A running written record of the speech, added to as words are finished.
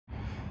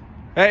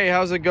Hey,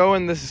 how's it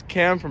going? This is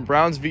Cam from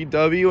Brown's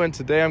VW, and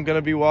today I'm going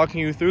to be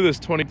walking you through this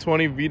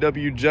 2020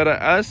 VW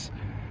Jetta S.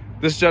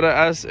 This Jetta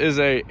S is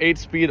a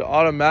 8-speed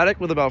automatic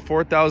with about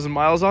 4,000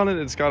 miles on it.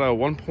 It's got a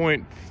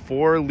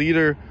 1.4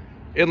 liter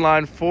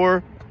inline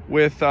 4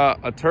 with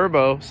a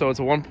turbo, so it's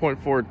a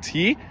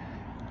 1.4T,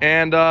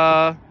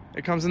 and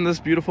it comes in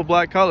this beautiful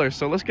black color.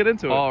 So let's get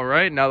into it. All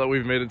right, now that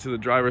we've made it to the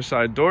driver's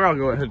side door, I'll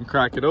go ahead and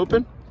crack it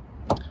open.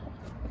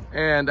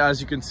 And as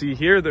you can see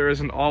here, there is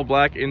an all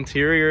black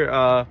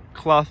interior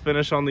cloth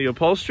finish on the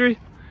upholstery.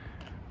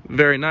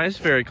 Very nice,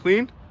 very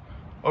clean.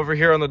 Over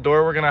here on the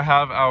door, we're gonna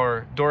have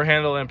our door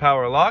handle and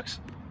power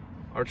locks,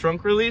 our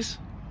trunk release.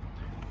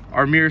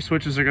 Our mirror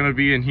switches are gonna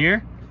be in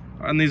here,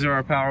 and these are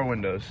our power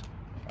windows.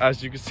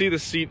 As you can see, the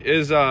seat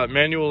is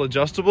manual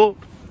adjustable,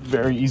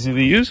 very easy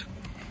to use.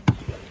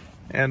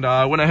 And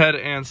I went ahead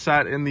and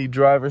sat in the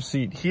driver's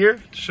seat here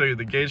to show you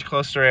the gauge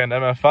cluster and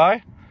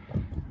MFI.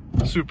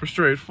 Super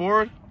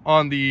straightforward.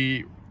 On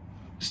the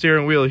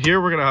steering wheel here,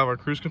 we're gonna have our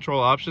cruise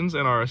control options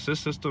and our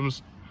assist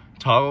systems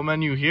toggle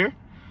menu here.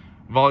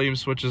 Volume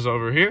switches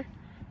over here.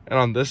 And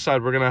on this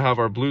side, we're gonna have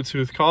our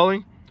Bluetooth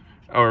calling,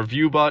 our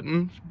view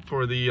button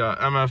for the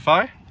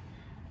MFI.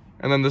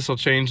 And then this will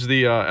change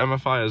the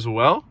MFI as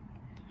well.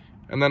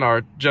 And then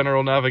our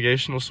general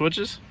navigational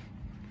switches.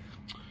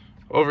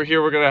 Over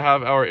here, we're gonna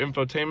have our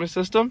infotainment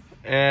system,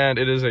 and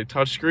it is a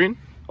touchscreen.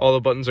 All the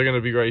buttons are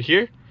gonna be right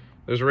here.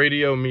 There's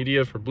radio,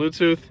 media for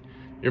Bluetooth.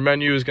 Your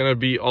menu is gonna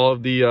be all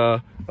of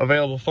the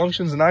available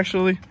functions, and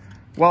actually,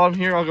 while I'm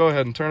here, I'll go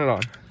ahead and turn it on.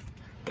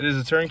 It is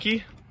a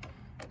turnkey,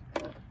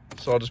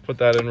 so I'll just put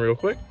that in real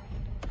quick.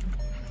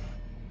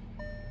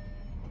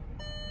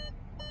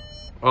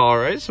 All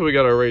right, so we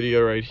got our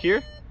radio right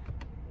here.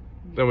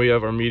 Then we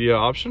have our media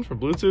option for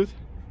Bluetooth.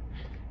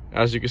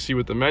 As you can see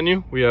with the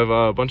menu, we have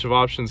a bunch of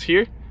options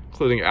here,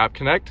 including App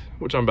Connect,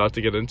 which I'm about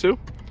to get into.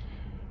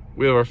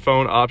 We have our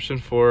phone option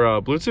for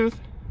Bluetooth.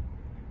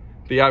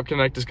 The App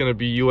Connect is going to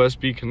be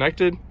USB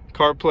connected,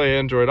 CarPlay,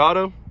 Android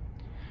Auto.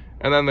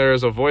 And then there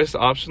is a voice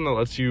option that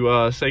lets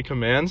you say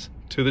commands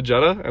to the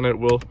Jetta, and it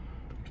will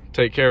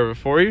take care of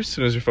it for you as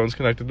soon as your phone's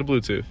connected to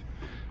Bluetooth.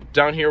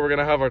 Down here, we're going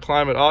to have our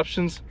climate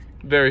options,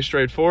 very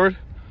straightforward.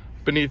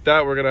 Beneath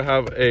that, we're going to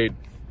have a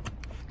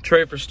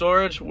tray for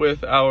storage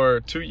with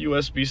our 2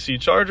 USB-C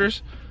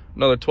chargers,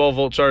 another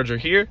 12-volt charger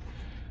here.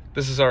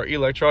 This is our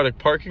electronic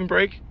parking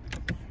brake,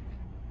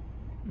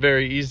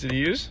 very easy to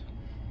use.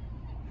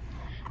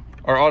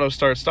 Our auto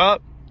start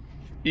stop,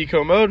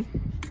 eco mode,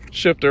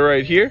 shifter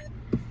right here,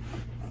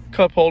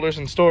 cup holders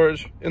and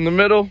storage in the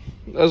middle,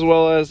 as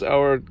well as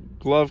our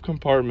glove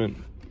compartment,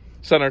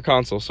 center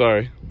console,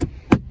 sorry.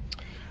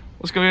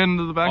 Let's go ahead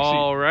into the back seat.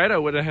 All right, I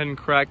went ahead and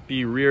cracked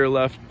the rear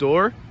left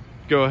door.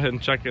 Go ahead and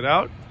check it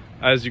out.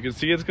 As you can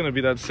see, it's gonna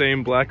be that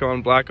same black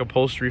on black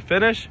upholstery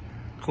finish,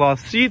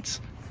 cloth seats.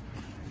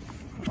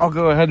 I'll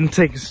go ahead and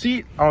take a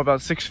seat. I'm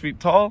about 6 feet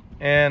tall,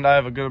 and I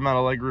have a good amount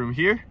of leg room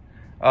here.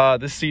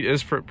 This seat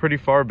is pretty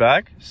far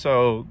back,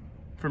 so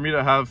for me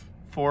to have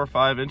 4 or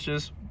 5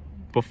 inches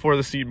before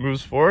the seat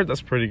moves forward,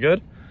 that's pretty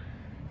good.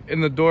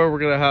 In the door, we're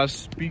gonna have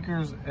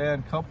speakers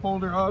and cup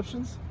holder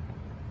options.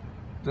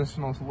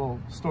 Additional little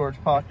storage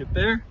pocket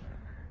there.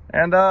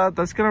 And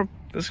that's gonna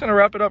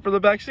wrap it up for the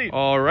back seat.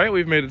 All right,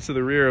 we've made it to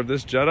the rear of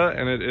this Jetta,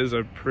 and it is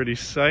a pretty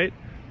sight.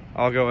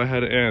 I'll go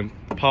ahead and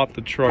pop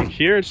the trunk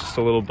here. It's just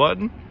a little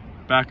button.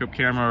 Backup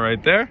camera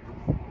right there.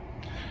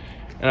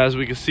 And as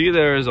we can see,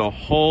 there is a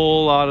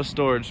whole lot of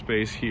storage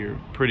space here.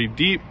 Pretty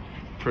deep,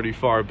 pretty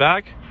far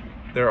back.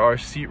 There are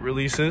seat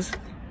releases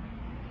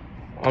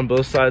on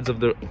both sides of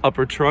the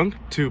upper trunk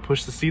to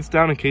push the seats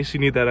down in case you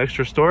need that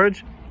extra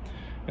storage.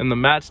 And the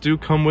mats do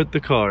come with the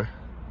car.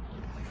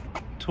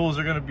 Tools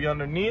are gonna be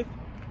underneath.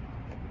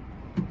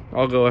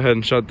 I'll go ahead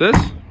and shut this.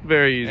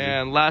 Very easy.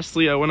 And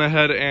lastly, I went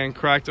ahead and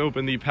cracked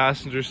open the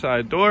passenger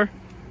side door.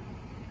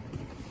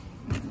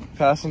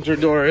 Passenger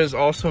door is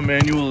also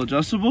manual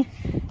adjustable.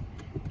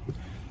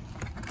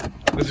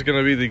 This is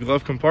gonna be the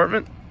glove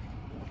compartment.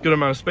 Good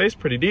amount of space,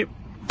 pretty deep.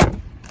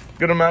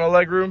 Good amount of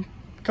leg room,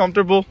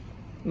 comfortable,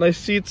 nice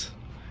seats.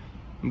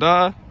 And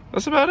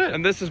that's about it.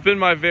 And this has been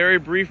my very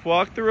brief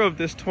walkthrough of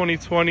this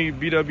 2020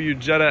 VW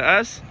Jetta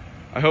S.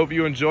 I hope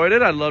you enjoyed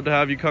it. I'd love to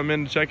have you come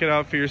in and check it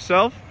out for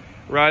yourself.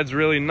 Ride's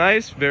really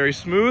nice, very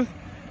smooth.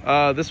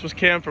 This was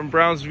Cam from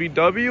Brown's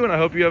VW, and I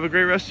hope you have a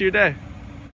great rest of your day.